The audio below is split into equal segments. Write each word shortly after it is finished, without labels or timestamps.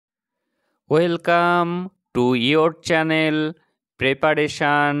Welcome to your channel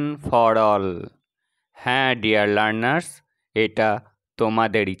Preparation for All. হ্যাঁ dear learners, এটা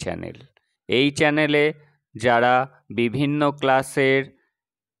তোমাদেরই চ্যানেল। এই চ্যানেলে যারা বিভিন্ন ক্লাসের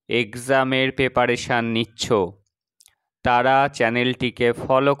এক্সামের প্রিপারেশান নিচ্ছ তারা চ্যানেলটিকে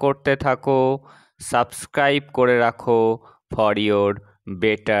ফলো করতে থাকো, সাবস্ক্রাইব করে রাখো ফর ইয়োর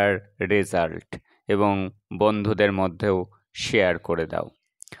বেটার রেজাল্ট এবং বন্ধুদের মধ্যেও শেয়ার করে দাও।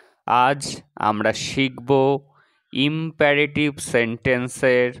 আজ আমরা শিখব ইম্প্যারেটিভ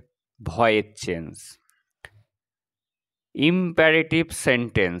সেন্টেন্সের ভয়েস চেঞ্জ। ইম্প্যারেটিভ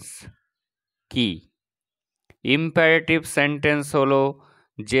সেন্টেন্স কি? ইম্প্যারেটিভ সেন্টেন্স হলো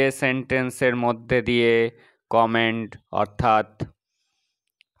যে সেন্টেন্সের মধ্যে দিয়ে কমেন্ট অর্থাৎ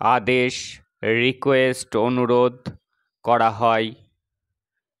আদেশ, রিকোয়েস্ট, অনুরোধ করা হয়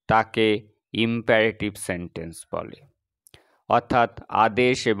তাকে ইম্প্যারেটিভ সেন্টেন্স বলে, অর্থাৎ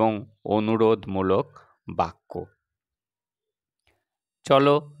আদেশ এবং অনুরোধমূলক বাক্য।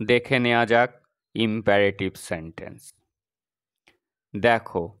 চলো দেখে নেওয়া যাক ইম্প্যারেটিভ সেন্টেন্স।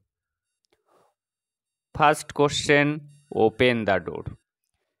 দেখো, first question, open the door.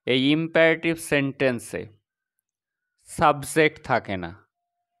 এই ইম্প্যারেটিভ সেন্টেন্সে সাবজেক্ট থাকে না,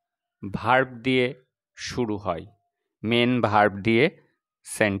 ভার্ব দিয়ে শুরু হয়। মেন ভার্ব দিয়ে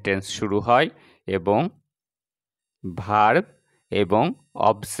সেন্টেন্স শুরু হয় এবং ভার্ব এবং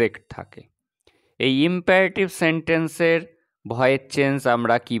অবজেক্ট থাকে। এই ইম্প্যারেটিভ সেন্টেন্সের ভয়েস চেঞ্জ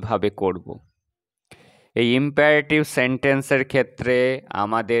আমরা কিভাবে করব? এই ইম্প্যারেটিভ সেন্টেন্সের ক্ষেত্রে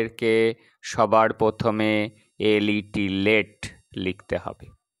আমাদেরকে সবার প্রথমে এলইটি লেট লিখতে হবে।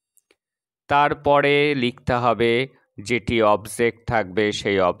 তারপরে লিখতে হবে যেটি অবজেক্ট থাকবে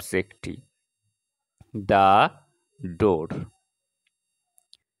সেই অবজেক্টটি, দ্য ডোর।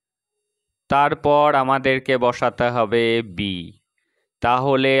 তারপর আমাদেরকে বসাতে হবে বি।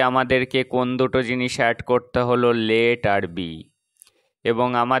 তাহলে আমাদেরকে কোন দুটো জিনিস অ্যাড করতে হলো? লেট আর বি। এবং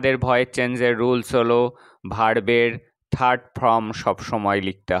আমাদের ভয়েস চেঞ্জের রুলস হলো ভার্বের থার্ড ফর্ম সবসময়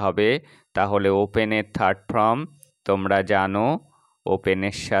লিখতে হবে। তাহলে ওপেনের থার্ড ফর্ম তোমরা জানো,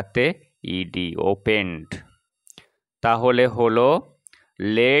 ওপেনের সাথে ইডি, ওপেন্ড। তাহলে হলো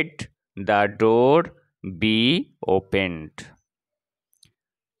let the door be opened.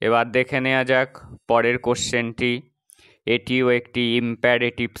 এবার দেখে নেওয়া যাক পরের কোশ্চেনটি। এটিও একটি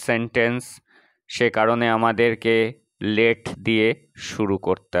ইম্প্যারেটিভ সেন্টেন্স, সে কারণে আমাদেরকে লেট দিয়ে শুরু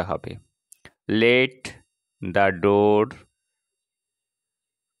করতে হবে। Let the door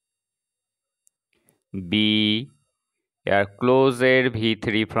be, R ক্লোজের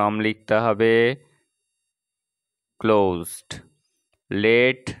ভি3 form লিখতে হবে closed.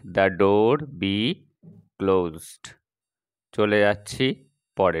 Let the door be closed. চলে যাচ্ছি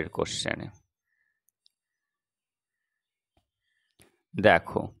পরের কোশ্চেনে।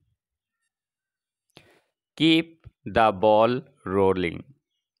 দেখো, কিপ দ্য বল রোলিং।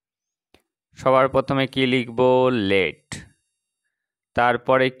 সবার প্রথমে কি লিখব? লেট,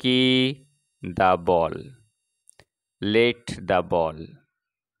 তারপরে কি? The ball, let the ball.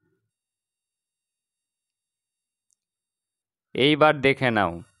 এইবার দেখে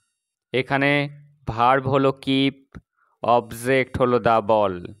নাও, এখানে ভার্ব হলো কিপ, অবজেক্ট হলো দ্য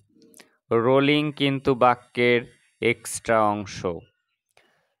বল, রোলিং কিন্তু বাক্যের এক্সট্রা অংশ।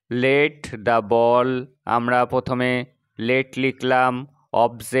 লেট দ্য বল, আমরা প্রথমে লেট লিখলাম,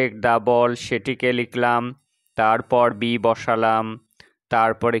 অবজেক্ট দ্য বল সেটিকে লিখলাম, তারপর বি বসালাম,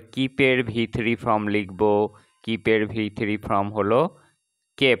 তারপরে কিপের ভি3 ফর্ম লিখব। কিপের ভি3 ফর্ম হলো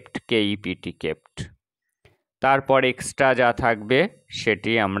কেপ্ট, কেইপিটি, কেপ্ট। তারপর এক্সট্রা যা থাকবে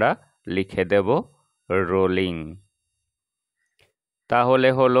সেটি আমরা লিখে দেব রোলিং। তাহলে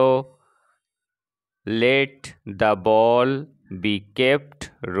হলো let the ball be kept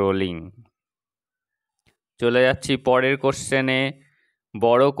rolling. চলে যাচ্ছি পরের কোশ্চেনে।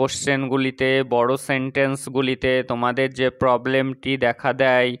 বড় কোশ্চেনগুলিতে, বড় সেন্টেন্সগুলিতে তোমাদের যে প্রবলেমটি দেখা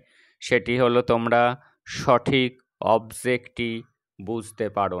দেয় সেটি হলো তোমরা সঠিক অবজেক্টটি বুঝতে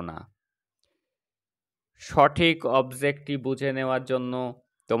পারো না। সঠিক অবজেক্টটি বুঝে নেওয়ার জন্য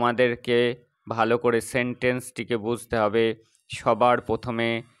তোমাদেরকে ভালো করে সেন্টেন্সটিকে বুঝতে হবে। সবার প্রথমে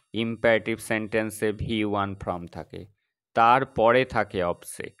ইম্প্যারেটিভ সেন্টেন্সে ভি1 ফর্ম থাকে, তারপরে থাকে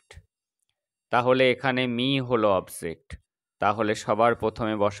অবজেক্ট। তাহলে এখানে মি হলো অবজেক্ট, তাহলে সবার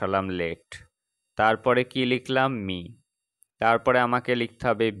প্রথমে বসালাম লেট, তারপরে কি লিখলাম? মি, তারপরে আমাকে লিখতে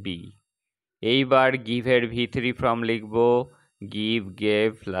হবে বি। এইবার গিভের ভি3 ফর্ম লিখব, গিভ, গেভ,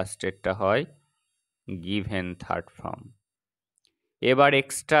 লাস্টেরটা হয় গিভেন থার্ড ফর্ম। এবার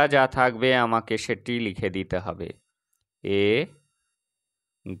এক্সট্রা যা থাকবে আমাকে সেটি লিখে দিতে হবে। A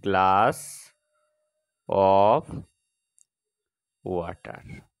glass of water.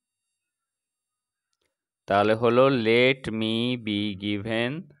 তাহলে হলো let me be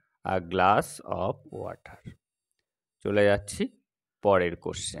given a glass of water. চলে যাচ্ছি পরের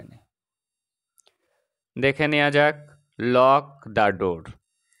কোশ্চেনে। দেখে নেওয়া যাক লক দ্য ডোর।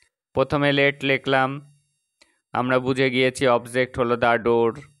 প্রথমে লেট লিখলাম, আমরা বুঝে গিয়েছি অবজেক্ট হলো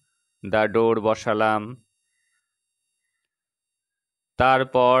দ্য ডোর বসালাম,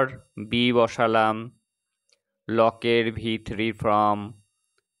 তারপর বি বসালাম, লকের V3 ফ্রম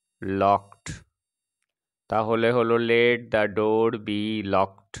লকড, তাহলে হলো let the door be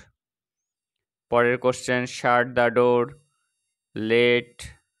locked. পরের question shut the door, let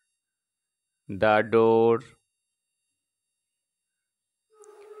the door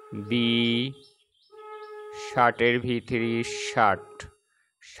be শার্টের V3 shirt,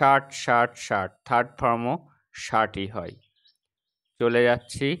 shirt shirt shirt, third ফর্মও শার্টই হয়। চলে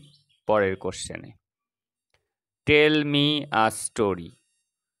যাচ্ছি পরের কোশ্চেনে। Tell me a story.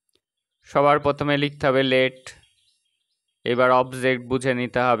 সবার প্রথমে লিখতে হবে লেট, এবার অবজেক্ট বুঝে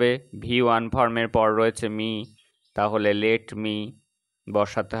নিতে হবে, V1 ফর্মের পর রয়েছে মি, তাহলে লেট মি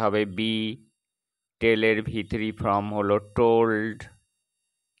বসাতে হবে বি, টেলের V3 ফর্ম হলো টোল্ড,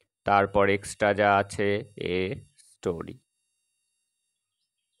 তারপর এক্সট্রা যা আছে এ স্টোরি।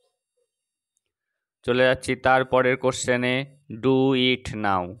 চলে যাচ্ছি তারপরের কোশ্চেনে, ডু ইট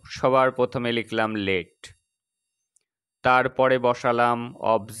নাও। সবার প্রথমে লিখলাম লেট, তারপরে বসালাম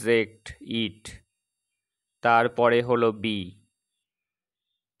অবজেক্ট ইট, তারপরে হলো বি,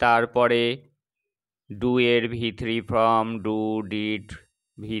 তারপরে ডু এর V3 form do, did,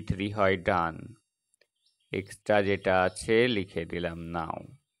 V3 হয় ডান, এক্সট্রা যেটা আছে লিখে দিলাম নাও।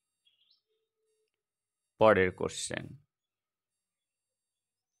 পরের question,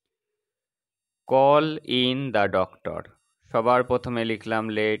 call in the doctor. সবার প্রথমে লিখলাম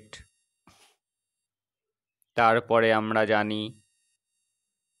লেট, তারপরে আমরা জানি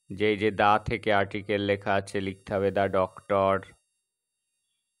যে দা থেকে আর্টিকেল লেখা আছে লিখতে হবে the doctor,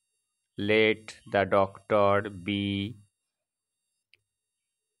 let the doctor B,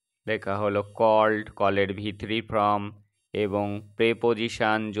 লেখা হলো কল্ড, কলের V3 ফর্ম, এবং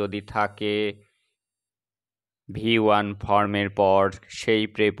প্রেপোজিশন যদি থাকে V1 ফর্মের পর সেই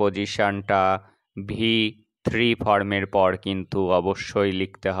প্রেপোজিশনটা V3 ফর্মের পর কিন্তু অবশ্যই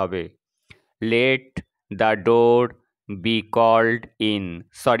লিখতে হবে। Let the door be called in,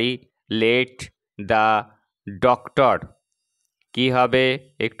 sorry, let the doctor, কি হবে,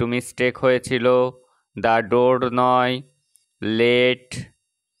 একটু মিস্টেক হয়েছিল, দ্য ডোর নয়, লেট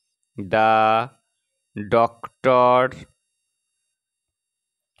দ্য ডক্টর।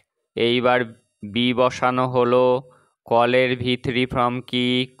 এইবার বি বসানো হলো, কলের V3 ফর্ম কি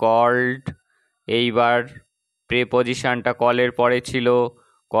কল্ড, এইবার প্রেপোজিশনটা কলের পরে ছিল,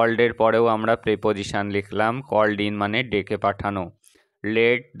 কল্ডের পরেও আমরা প্রেপোজিশন লিখলাম, কল্ড ইন মানে ডেকে পাঠানো,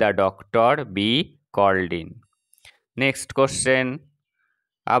 let the doctor be called in. Next question,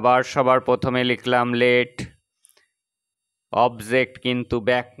 আবার সবার প্রথমে লিখলাম লেট, অবজেক্ট কিন্তু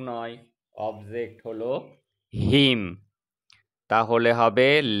ব্যাক নয়, অবজেক্ট হলো হিম, তাহলে হবে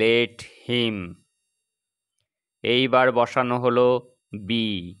লেট হিম। এইবার বসানো হলো বি,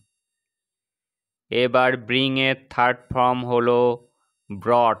 এবার ব্রিং এর থার্ড ফর্ম হলো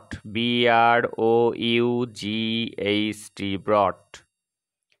ব্রট, BROUGHT, ব্রট,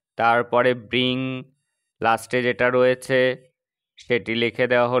 তারপরে ব্রিং লাস্টে যেটা রয়েছে সেটি লিখে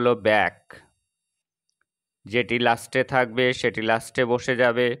দেওয়া হলো ব্যাক, যেটি লাস্টে থাকবে সেটি লাস্টে বসে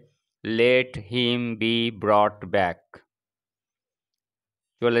যাবে, লেট হিম বি ব্রট ব্যাক।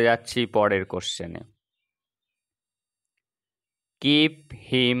 চলে যাচ্ছি পরের কোশ্চেনে, কিপ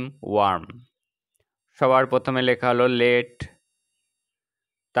হিম ওয়ার্ম। সবার প্রথমে লেখা হলো লেট,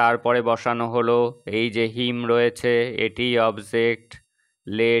 তারপরে বসানো হলো এই যে হিম রয়েছে এটি অবজেক্ট,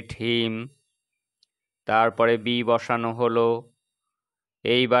 লেট হিম, তারপরে বি বসানো হলো,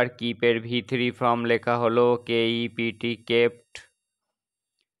 এইবার কিপের V3 ফর্ম লেখা হলো KEPT, কেপ্ট,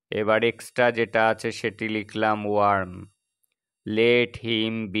 এবার এক্সট্রা যেটা আছে সেটি লিখলাম worm, let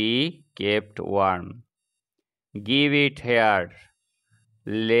him be kept worm. Give it here,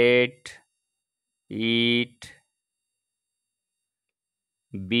 let it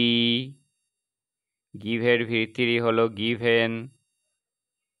be, গিভের V3 হলো given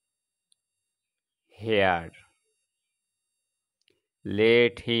hair,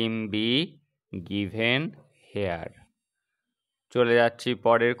 let him be given hair. চলে যাচ্ছি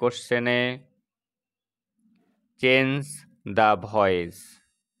পরের কোশ্চেনে, চেঞ্জ দ্য ভয়েস।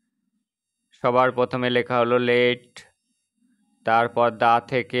 সবার প্রথমে লেখা হলো লেট, তারপর দা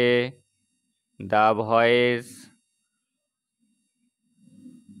থেকে দ্য ভয়েস,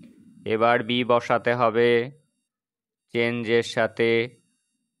 এবার বি বসাতে হবে চেঞ্জের সাথে,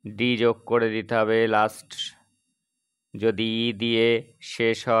 ডি যোগ করে দিতে হবে। লাস্ট যদি ই দিয়ে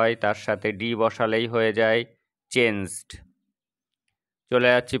শেষ হয় তার সাথে ডি বসালেই হয়ে যায় চেঞ্জড। চলে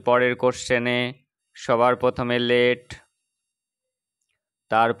যাচ্ছি পরের কোশ্চেনে। সবার প্রথমে লেট,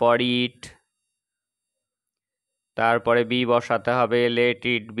 তারপর ইট, তারপরে বি বসাতে হবে, লেট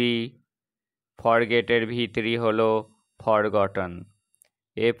ইট বি। ফরগেটের ভি3 হলো forgotten,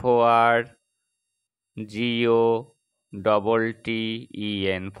 FOR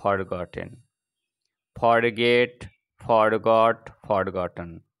GOTTEN, forgotten. Forget, forgot, forgotten.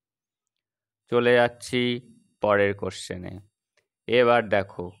 চলে যাচ্ছি পরের কোশ্চেনে। এবার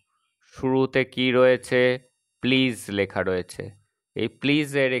দেখো শুরুতে কি রয়েছে, প্লিজ লেখা রয়েছে। এই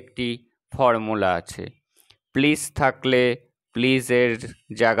প্লিজের একটি ফর্মুলা আছে। প্লিজ থাকলে প্লিজের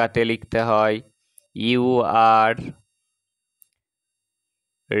জায়গাতে লিখতে হয় ইউ আর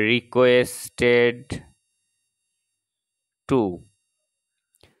রিকোয়েস্টেড টু।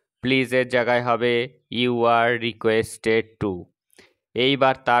 প্লিজের জায়গায় হবে ইউ আর রিকোয়েস্টেড টু।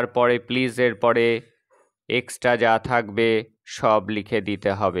 এইবার তারপরে প্লিজের পরে এক্সট্রা যা থাকবে সব লিখে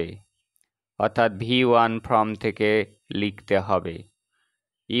দিতে হবে, অর্থাৎ V1 ফর্ম থেকে লিখতে হবে।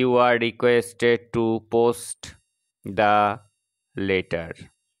 You are requested to post the letter.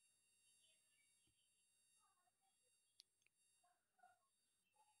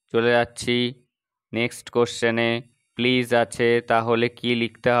 চলে যাচ্ছি নেক্সট কোশ্চেনে। প্লিজ আছে, তাহলে কি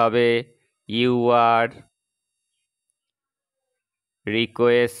লিখতে হবে? You are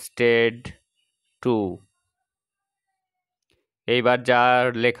requested to. এইবার যা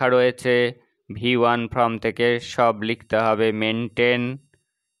লেখা রয়েছে V1 ফর্ম থেকে সব লিখতে হবে। Maintain,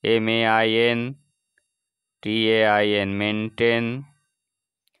 MAINTAIN, maintain.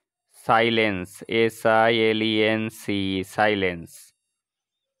 Silence, SILENCE, silence.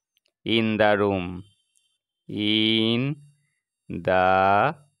 In the room, in the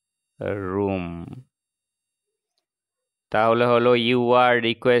room. তাহলে হলো you are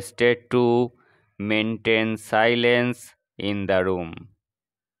requested to maintain silence in the room.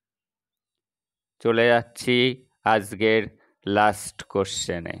 চলে যাচ্ছি আজকের লাস্ট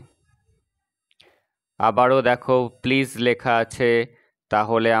কোশ্চেনে। আবারও দেখো প্লিজ লেখা আছে,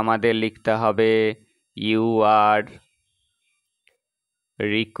 তাহলে আমাদের লিখতে হবে ইউ আর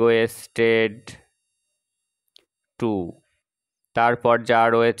রিকোয়েস্টেড টু। তারপর যা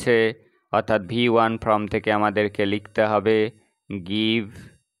রয়েছে অর্থাৎ V1 ফর্ম থেকে আমাদেরকে লিখতে হবে give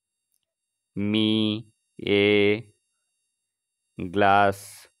me a glass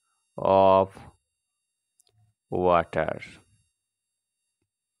of water.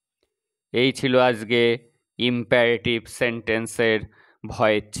 এই ছিল আজকে ইম্পারেটিভ সেন্টেন্সের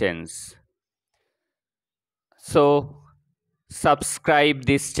voice change. So subscribe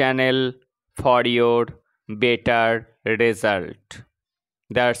this channel for your better result.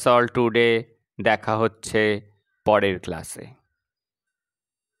 That's all today. দেখা হচ্ছে পরের ক্লাসে।